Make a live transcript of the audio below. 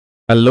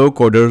Hello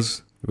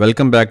coders,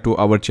 welcome back to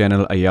our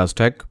channel Ayaz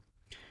Tech.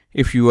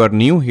 If you are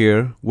new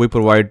here, we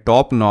provide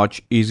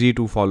top-notch, easy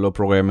to follow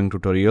programming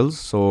tutorials,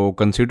 so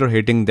consider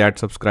hitting that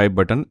subscribe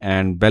button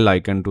and bell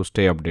icon to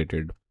stay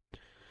updated.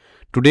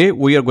 Today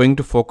we are going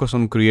to focus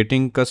on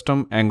creating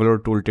custom Angular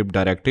tooltip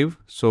directive,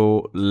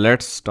 so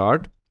let's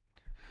start.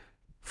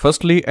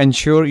 Firstly,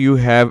 ensure you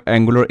have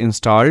Angular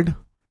installed.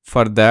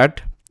 For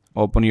that,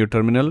 open your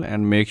terminal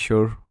and make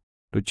sure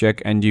to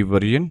check ng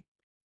version.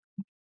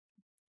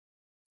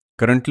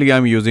 Currently,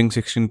 I'm using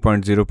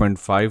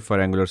 16.0.5 for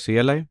Angular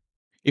CLI.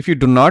 If you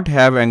do not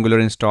have Angular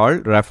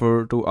installed,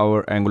 refer to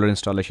our Angular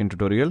installation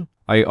tutorial.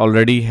 I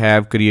already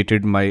have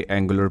created my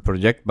Angular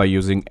project by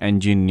using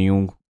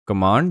ng-new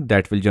command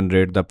that will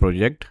generate the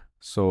project.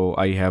 So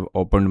I have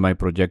opened my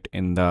project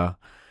in the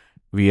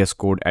VS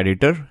Code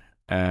editor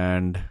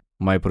and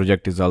my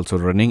project is also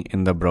running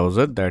in the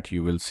browser that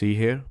you will see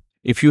here.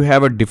 If you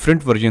have a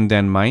different version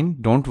than mine,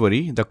 don't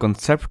worry, the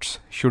concepts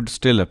should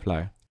still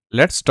apply.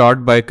 Let's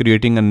start by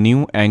creating a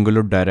new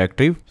Angular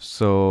directive.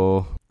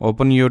 So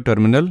open your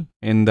terminal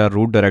in the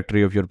root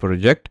directory of your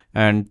project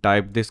and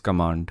type this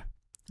command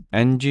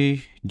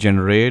ng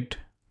generate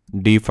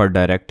d for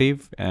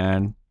directive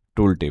and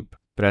tooltip.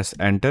 Press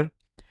enter.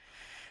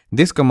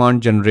 This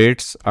command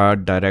generates a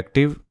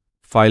directive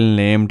file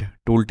named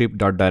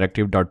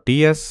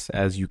tooltip.directive.ts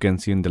as you can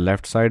see in the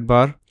left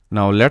sidebar.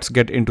 Now let's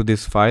get into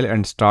this file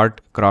and start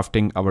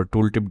crafting our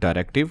tooltip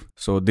directive.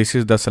 So this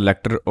is the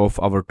selector of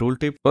our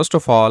tooltip. First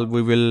of all,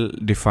 we will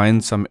define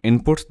some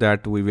inputs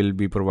that we will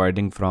be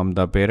providing from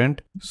the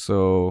parent.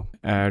 So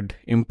add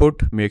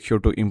input, make sure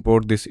to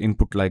import this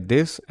input like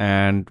this,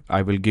 and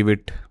I will give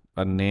it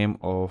a name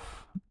of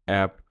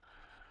app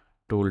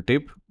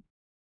tooltip.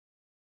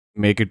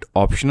 Make it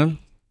optional.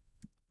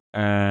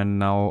 And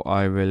now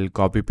I will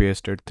copy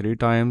paste it 3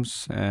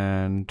 times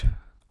and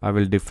I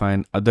will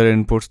define other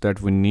inputs that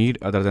we need.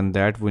 Other than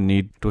that, we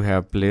need to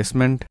have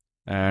placement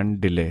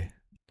and delay.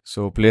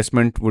 So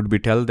placement would be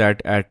tell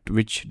that at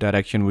which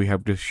direction we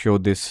have to show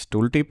this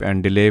tooltip,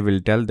 and delay will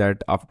tell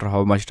that after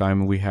how much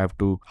time we have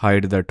to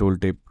hide the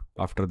tooltip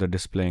after the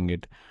displaying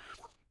it.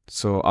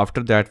 So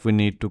after that, we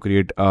need to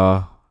create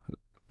a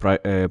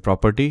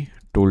property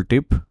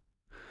tooltip,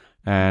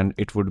 and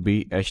it would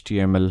be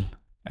HTML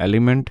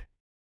element.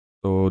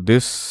 So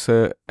this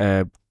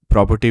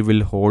property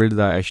will hold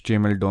the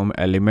HTML DOM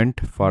element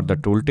for the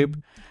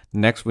tooltip.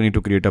 Next, we need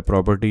to create a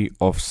property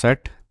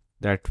offset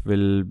that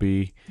will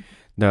be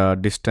the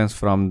distance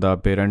from the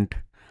parent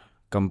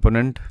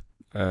component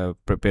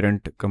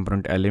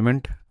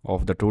element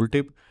of the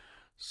tooltip.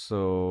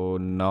 So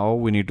now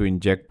we need to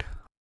inject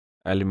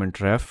element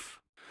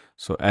ref.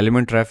 So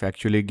element ref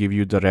actually give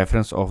you the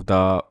reference of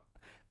the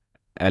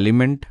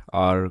element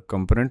or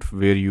component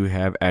where you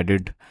have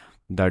added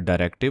the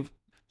directive.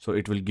 So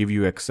it will give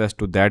you access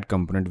to that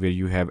component where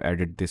you have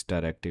added this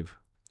directive,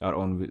 or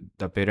on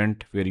the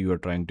parent where you are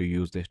trying to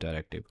use this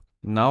directive.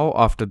 Now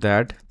after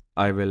that,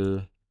 I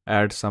will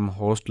add some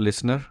host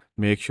listener.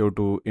 Make sure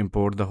to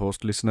import the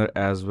host listener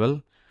as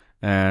well.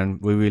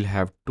 And we will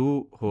have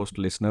 2 host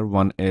listener.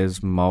 One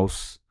is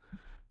mouse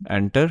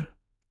enter,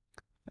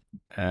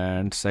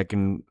 and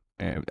second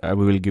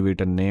we will give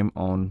it a name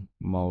on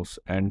mouse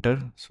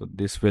enter. So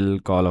this will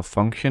call a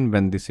function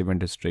when this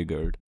event is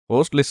triggered.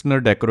 Host listener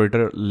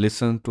decorator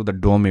listens to the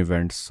DOM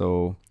events.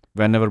 So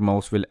whenever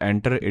mouse will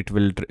enter, it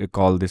will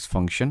call this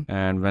function,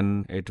 and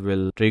when it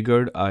will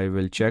triggered, I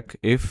will check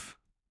if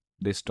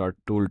this dot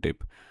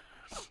tooltip.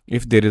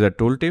 If there is a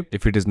tooltip,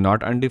 if it is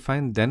not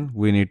undefined, then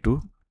we need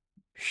to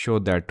show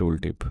that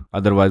tooltip.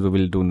 Otherwise, we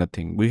will do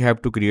nothing. We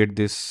have to create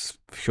this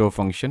show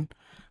function,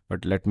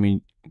 but let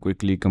me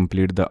quickly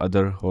complete the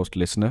other host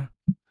listener.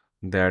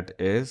 That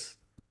is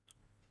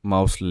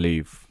mouse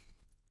leave,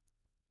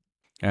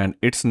 and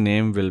its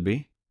name will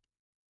be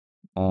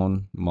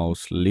on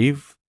mouse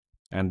leave,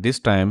 and this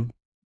time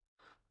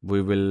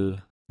we will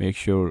make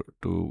sure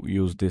to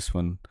use this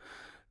one.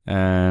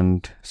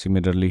 And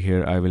similarly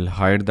here I will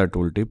hide the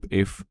tooltip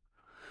if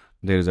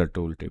there is a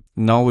tooltip.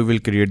 Now we will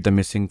create the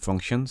missing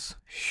functions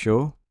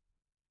show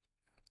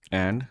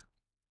and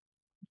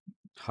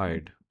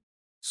hide.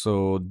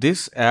 So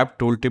this app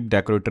tooltip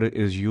decorator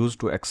is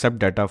used to accept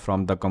data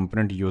from the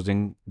component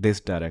using this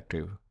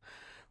directive.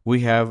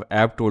 We have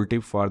app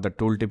tooltip for the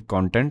tooltip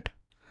content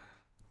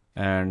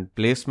and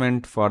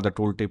placement for the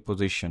tooltip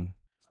position.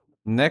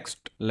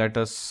 Next, let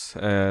us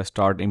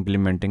start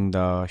implementing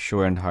the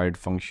show and hide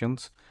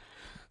functions.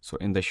 So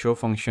in the show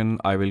function,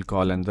 I will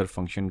call another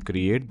function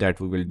create that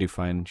we will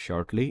define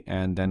shortly,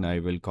 and then I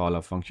will call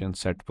a function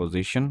set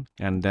position,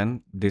 and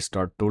then this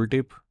dot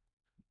tooltip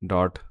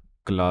dot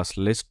class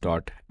list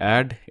dot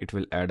add. It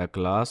will add a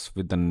class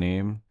with the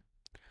name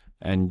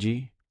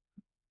ng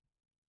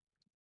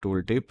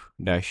tooltip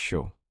dash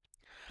show.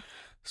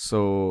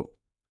 So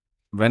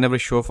whenever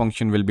show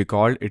function will be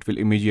called, it will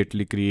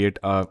immediately create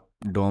a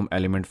DOM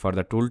element for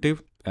the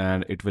tooltip,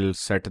 and it will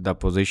set the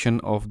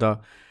position of the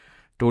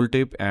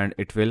tooltip, and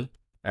it will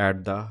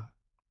add the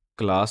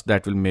class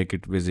that will make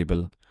it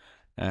visible.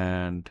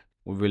 And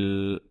we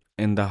will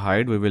in the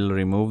hide, we will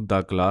remove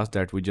the class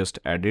that we just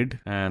added,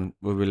 and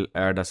we will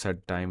add a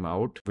set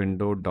timeout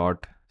window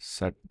dot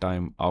set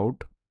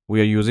timeout.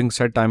 We are using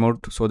set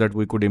timeout so that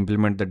we could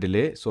implement the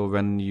delay. So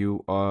when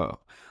you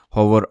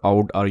hover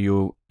out or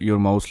your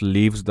mouse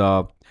leaves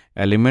the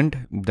element,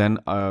 then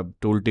a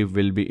tooltip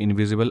will be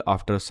invisible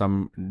after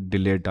some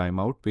delay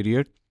timeout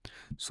period.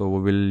 So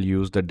we will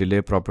use the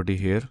delay property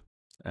here,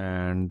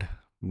 and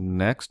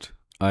next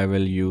I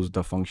will use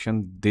the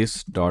function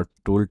this dot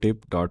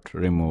tooltip dot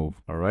remove.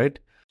 All right.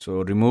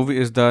 So remove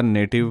is the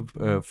native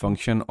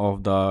function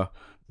of the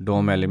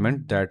DOM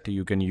element that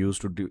you can use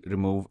to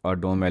remove a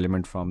DOM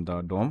element from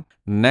the DOM.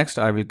 Next,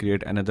 I will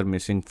create another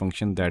missing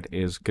function, that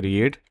is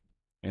create.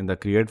 In the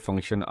create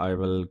function, I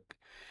will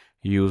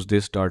use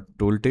this dot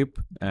tooltip,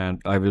 and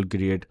I will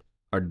create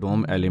a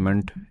DOM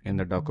element in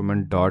the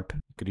document dot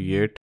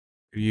create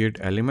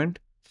element,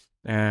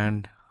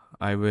 and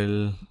I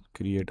will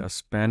create a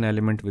span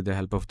element with the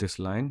help of this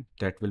line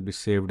that will be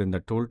saved in the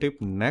tooltip.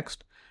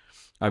 Next,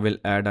 I will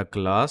add a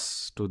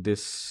class to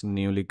this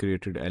newly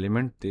created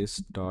element, this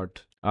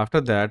dot.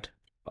 After that,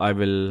 I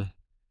will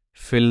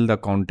fill the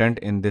content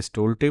in this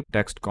tooltip,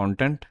 text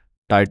content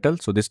title.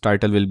 So this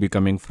title will be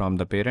coming from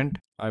the parent.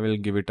 I will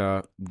give it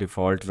a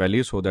default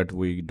value so that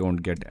we don't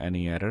get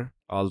any error.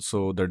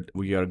 Also that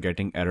we are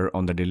getting error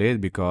on the delay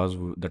because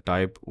the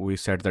type, we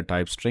set the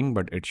type string,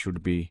 but it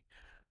should be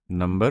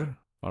number.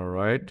 All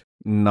right.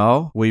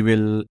 Now we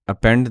will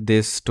append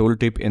this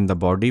tooltip in the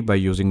body by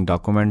using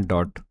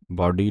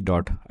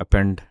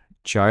document.body.append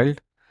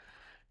child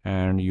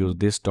and use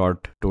this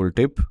dot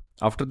tooltip.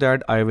 After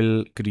that, I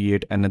will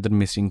create another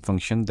missing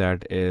function,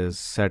 that is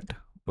set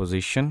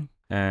position.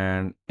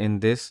 And in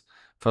this,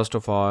 first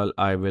of all,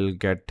 I will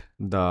get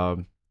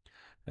the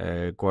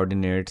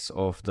coordinates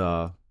of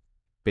the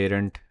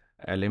parent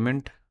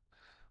element.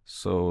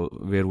 So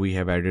where we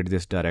have added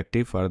this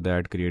directive, for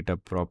that create a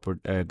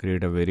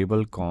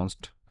variable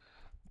const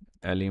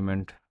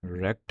element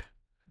rect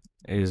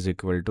is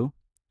equal to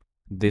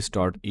this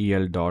dot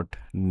el dot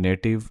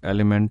native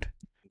element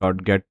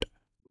dot get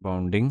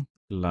bounding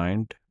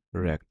line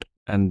rect,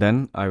 and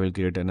then I will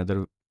create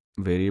another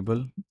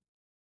variable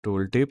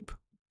tooltip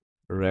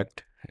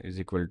rect is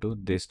equal to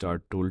this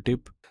dot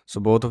tooltip. So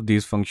both of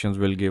these functions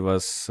will give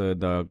us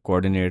the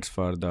coordinates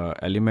for the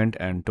element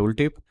and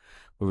tooltip.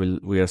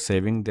 We are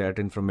saving that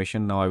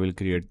information. Now I will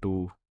create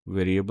two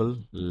variable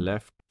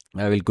left.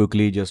 I will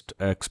quickly just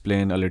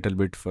explain a little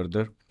bit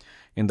further.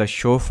 In the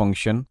show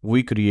function,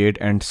 we create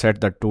and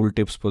set the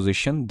tooltip's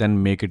position,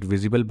 then make it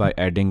visible by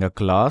adding a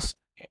class.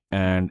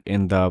 And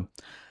in the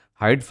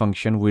hide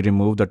function, we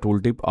remove the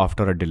tooltip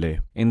after a delay.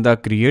 In the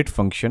create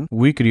function,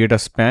 we create a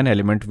span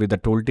element with the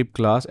tooltip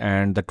class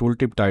and the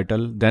tooltip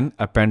title, then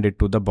append it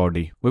to the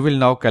body. We will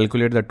now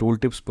calculate the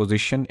tooltip's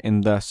position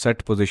in the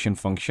set position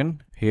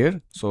function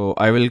here. So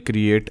I will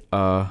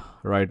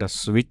write a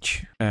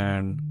switch,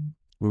 and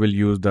we will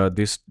use the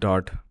this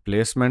dot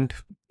placement.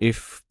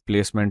 If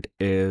placement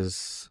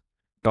is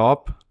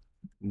top,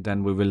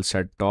 then we will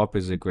set top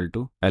is equal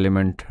to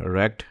element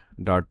rect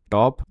dot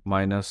top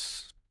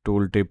minus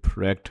tooltip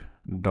rect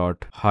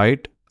dot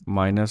height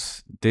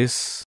minus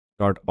this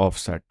dot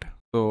offset.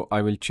 So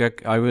I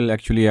will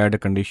actually add a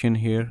condition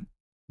here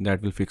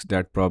that will fix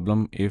that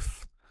problem.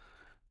 If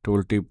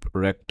tooltip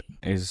rect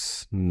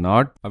is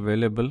not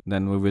available,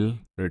 then we will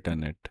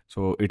return it.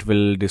 So it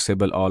will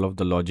disable all of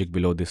the logic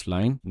below this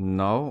line.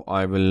 Now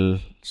I will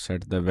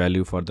set the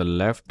value for the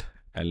left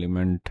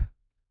element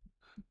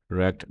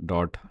rect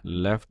dot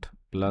left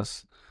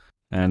plus,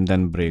 and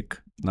then break.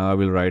 Now I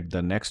will write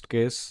the next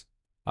case.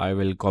 I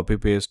will copy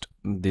paste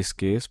this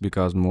case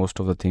because most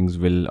of the things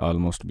will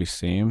almost be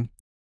same.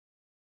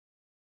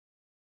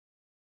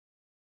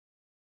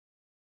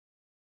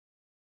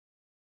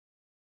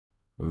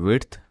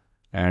 Width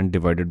and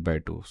divided by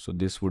 2. So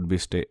this would be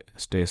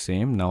stay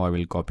same. Now I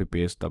will copy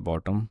paste the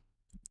bottom,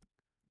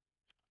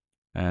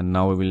 and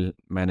now we will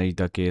manage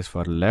the case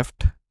for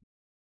left.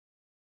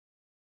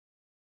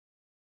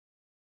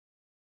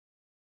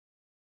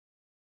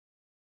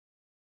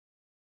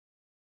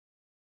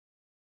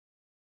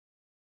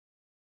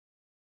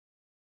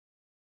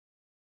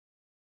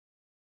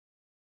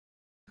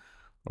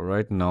 All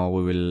right, now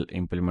we will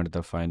implement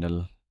the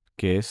final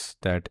case,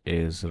 that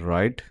is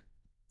right.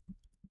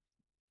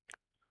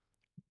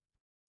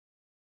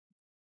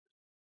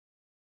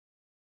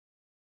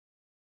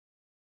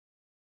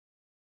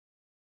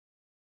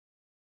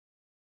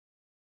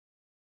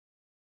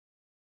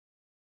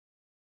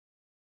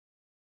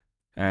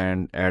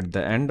 And at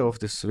the end of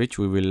this switch,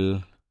 we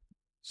will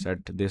set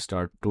this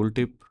dot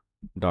tooltip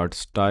dot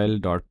style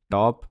dot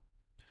top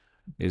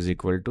is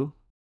equal to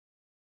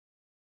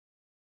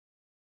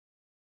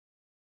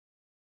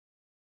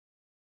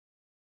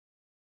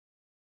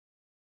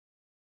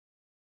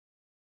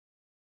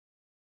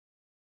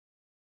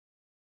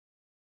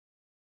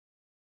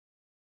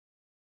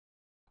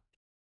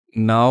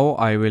Now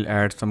I will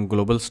add some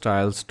global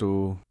styles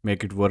to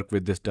make it work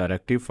with this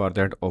directive. For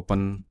that,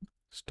 open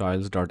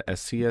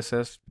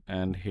styles.scss,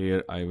 and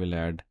here I will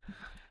add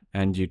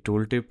ng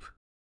tooltip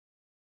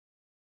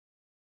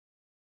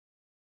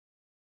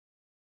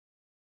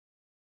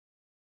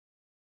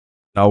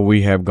Now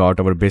we have got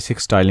our basic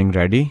styling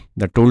ready.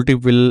 The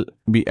tooltip will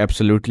be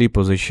absolutely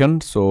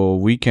positioned, so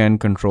we can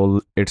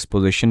control its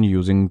position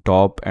using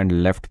top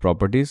and left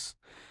properties.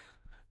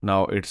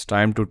 Now it's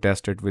time to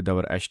test it with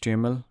our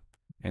HTML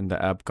in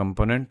the app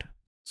component.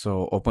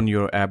 So open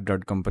your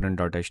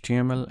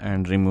app.component.html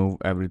and remove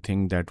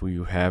everything that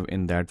you have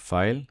in that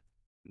file.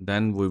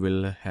 Then we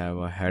will have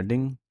a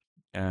heading,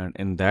 and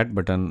in that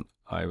button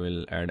I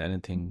will add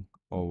anything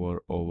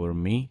over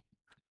me,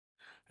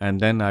 and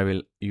then I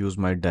will use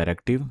my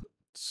directive.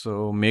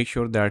 So make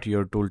sure that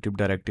your tooltip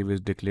directive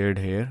is declared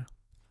here.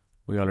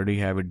 We already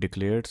have it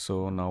declared,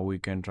 so now we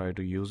can try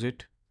to use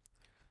it.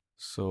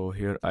 So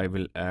here I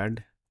will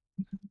add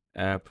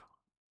app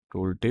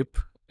tooltip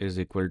is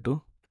equal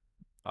to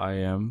I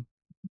am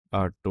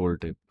a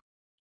tooltip.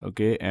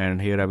 Okay,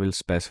 and here I will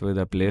specify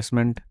the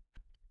placement,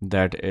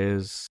 that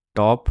is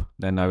top.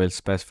 Then I will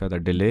specify the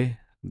delay,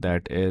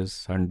 that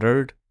is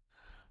 100,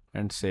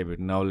 and save it.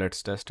 Now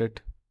let's test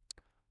it.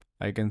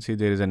 I can see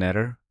there is an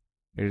error.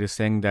 It is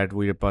saying that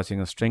we are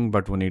passing a string,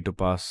 but we need to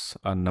pass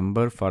a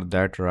number. For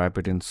that, wrap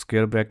it in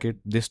square bracket.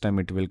 This time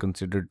it will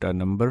consider it a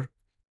number.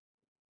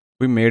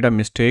 We made a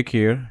mistake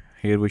here.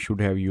 Here we should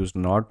have used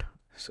not.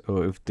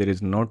 So if there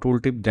is no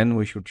tooltip, then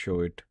we should show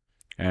it.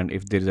 And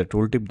if there is a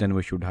tooltip, then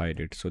we should hide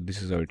it. So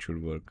this is how it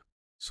should work.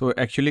 So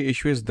actually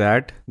issue is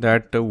that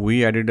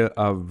we added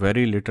a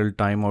very little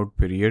timeout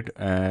period.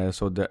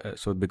 So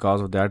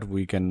because of that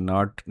we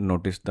cannot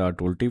notice the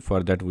tooltip.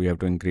 For that we have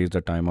to increase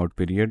the timeout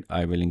period.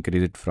 I will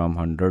increase it from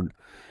 100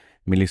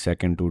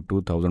 millisecond to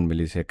 2000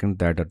 milliseconds,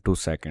 that are 2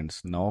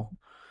 seconds. Now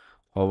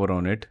hover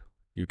on it.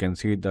 You can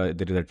see there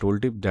is a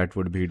tooltip that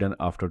would be hidden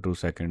after 2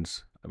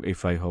 seconds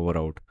if I hover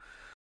out.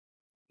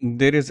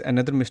 There is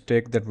another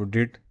mistake that we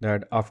did,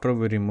 that after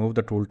we remove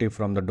the tooltip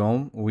from the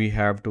DOM, we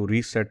have to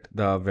reset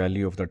the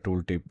value of the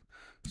tooltip.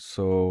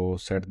 So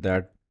set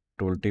that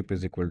tooltip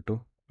is equal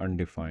to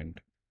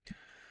undefined.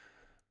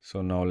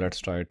 So now let's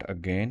try it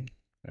again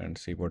and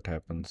see what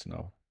happens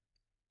now.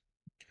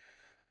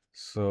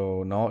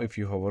 So now if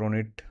you hover on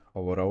it,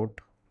 hover out,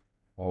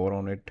 hover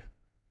on it.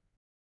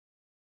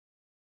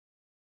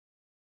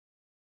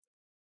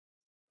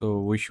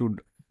 So we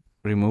should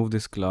remove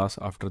this class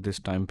after this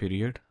time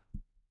period.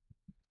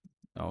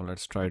 Now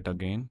let's try it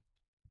again.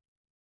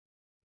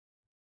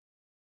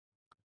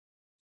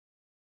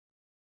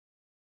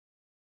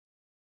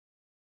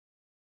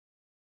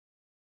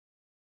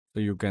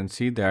 So you can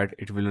see that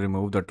it will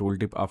remove the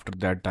tooltip after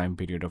that time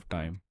period of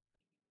time.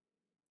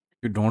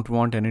 If you don't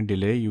want any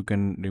delay, you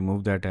can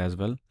remove that as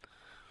well.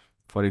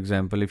 For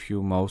example, if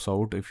you mouse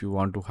out, if you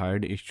want to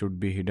hide, it should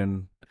be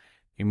hidden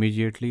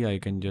immediately. I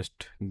can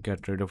just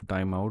get rid of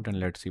timeout and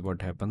let's see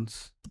what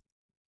happens.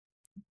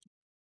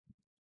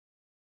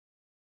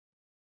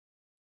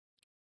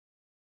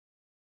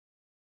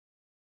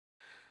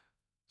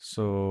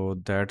 So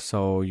that's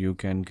how you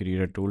can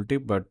create a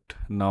tooltip. But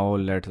now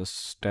let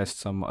us test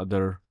some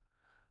other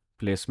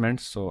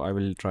placements. So I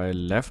will try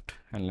left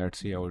and let's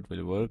see how it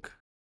will work.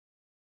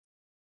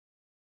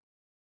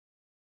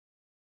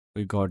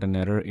 We got an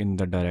error in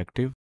the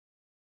directive.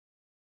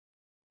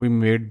 We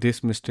made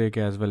this mistake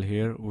as well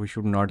here. We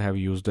should not have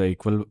used the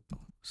equal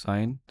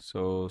sign.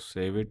 So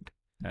save it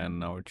and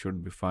now it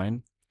should be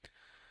fine.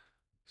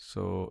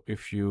 So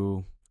if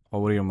you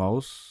hover your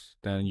mouse,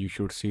 then you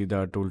should see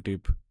the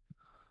tooltip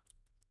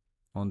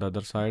on the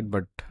other side,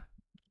 but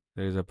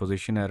there is a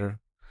position error.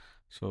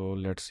 So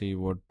let's see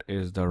what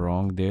is the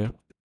wrong there.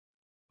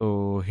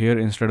 So here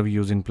instead of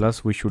using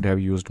plus, we should have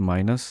used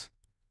minus.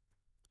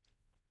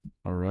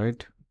 All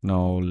right,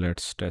 now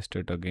let's test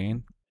it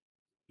again.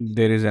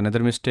 There is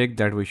another mistake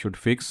that we should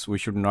fix. We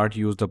should not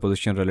use the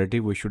position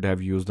relative. We should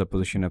have used the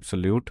position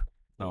absolute.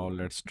 Now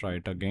let's try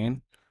it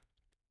again.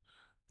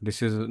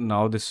 This is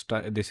now this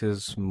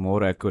is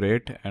more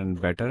accurate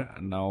and better.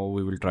 Now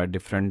we will try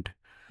different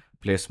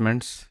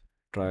placements.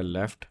 Try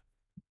left.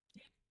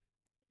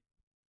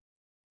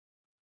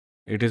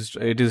 It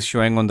is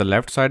showing on the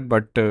left side,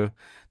 but there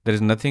is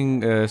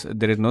nothing.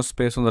 There is no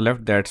space on the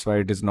left. That's why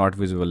it is not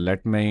visible.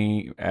 Let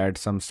me add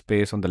some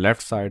space on the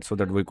left side so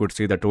that we could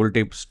see the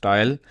tooltip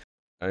style.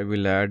 I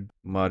will add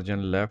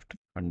margin left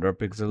 100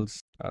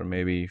 pixels or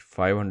maybe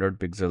 500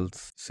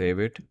 pixels. Save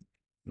it.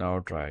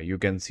 Now try. You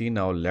can see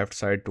now left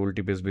side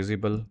tooltip is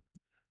visible.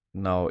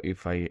 Now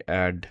if I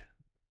add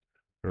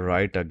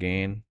right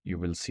again, you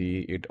will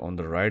see it on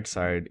the right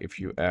side. If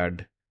you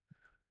add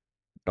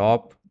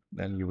top,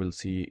 then you will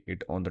see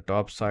it on the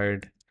top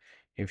side.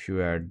 If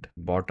you add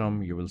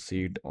bottom, you will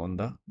see it on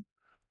the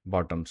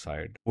bottom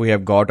side. We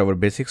have got our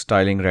basic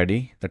styling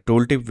ready. The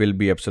tooltip will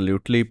be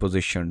absolutely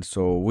positioned,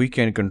 so we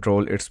can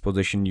control its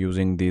position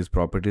using these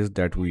properties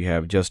that we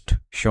have just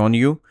shown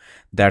you.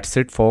 That's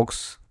it,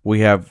 folks.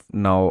 We have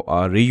now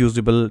a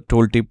reusable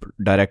tooltip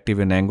directive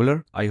in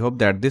Angular. I hope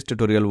that this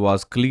tutorial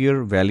was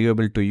clear,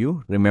 valuable to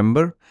you.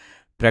 Remember,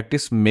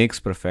 practice makes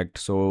perfect.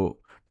 So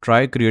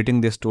try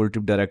creating this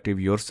tooltip directive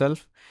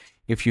yourself.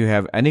 If you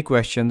have any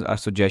questions or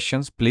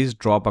suggestions, please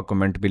drop a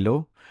comment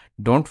below.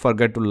 Don't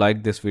forget to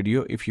like this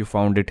video if you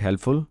found it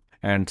helpful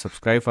and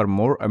subscribe for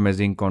more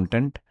amazing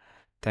content.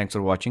 Thanks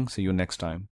for watching. See you next time.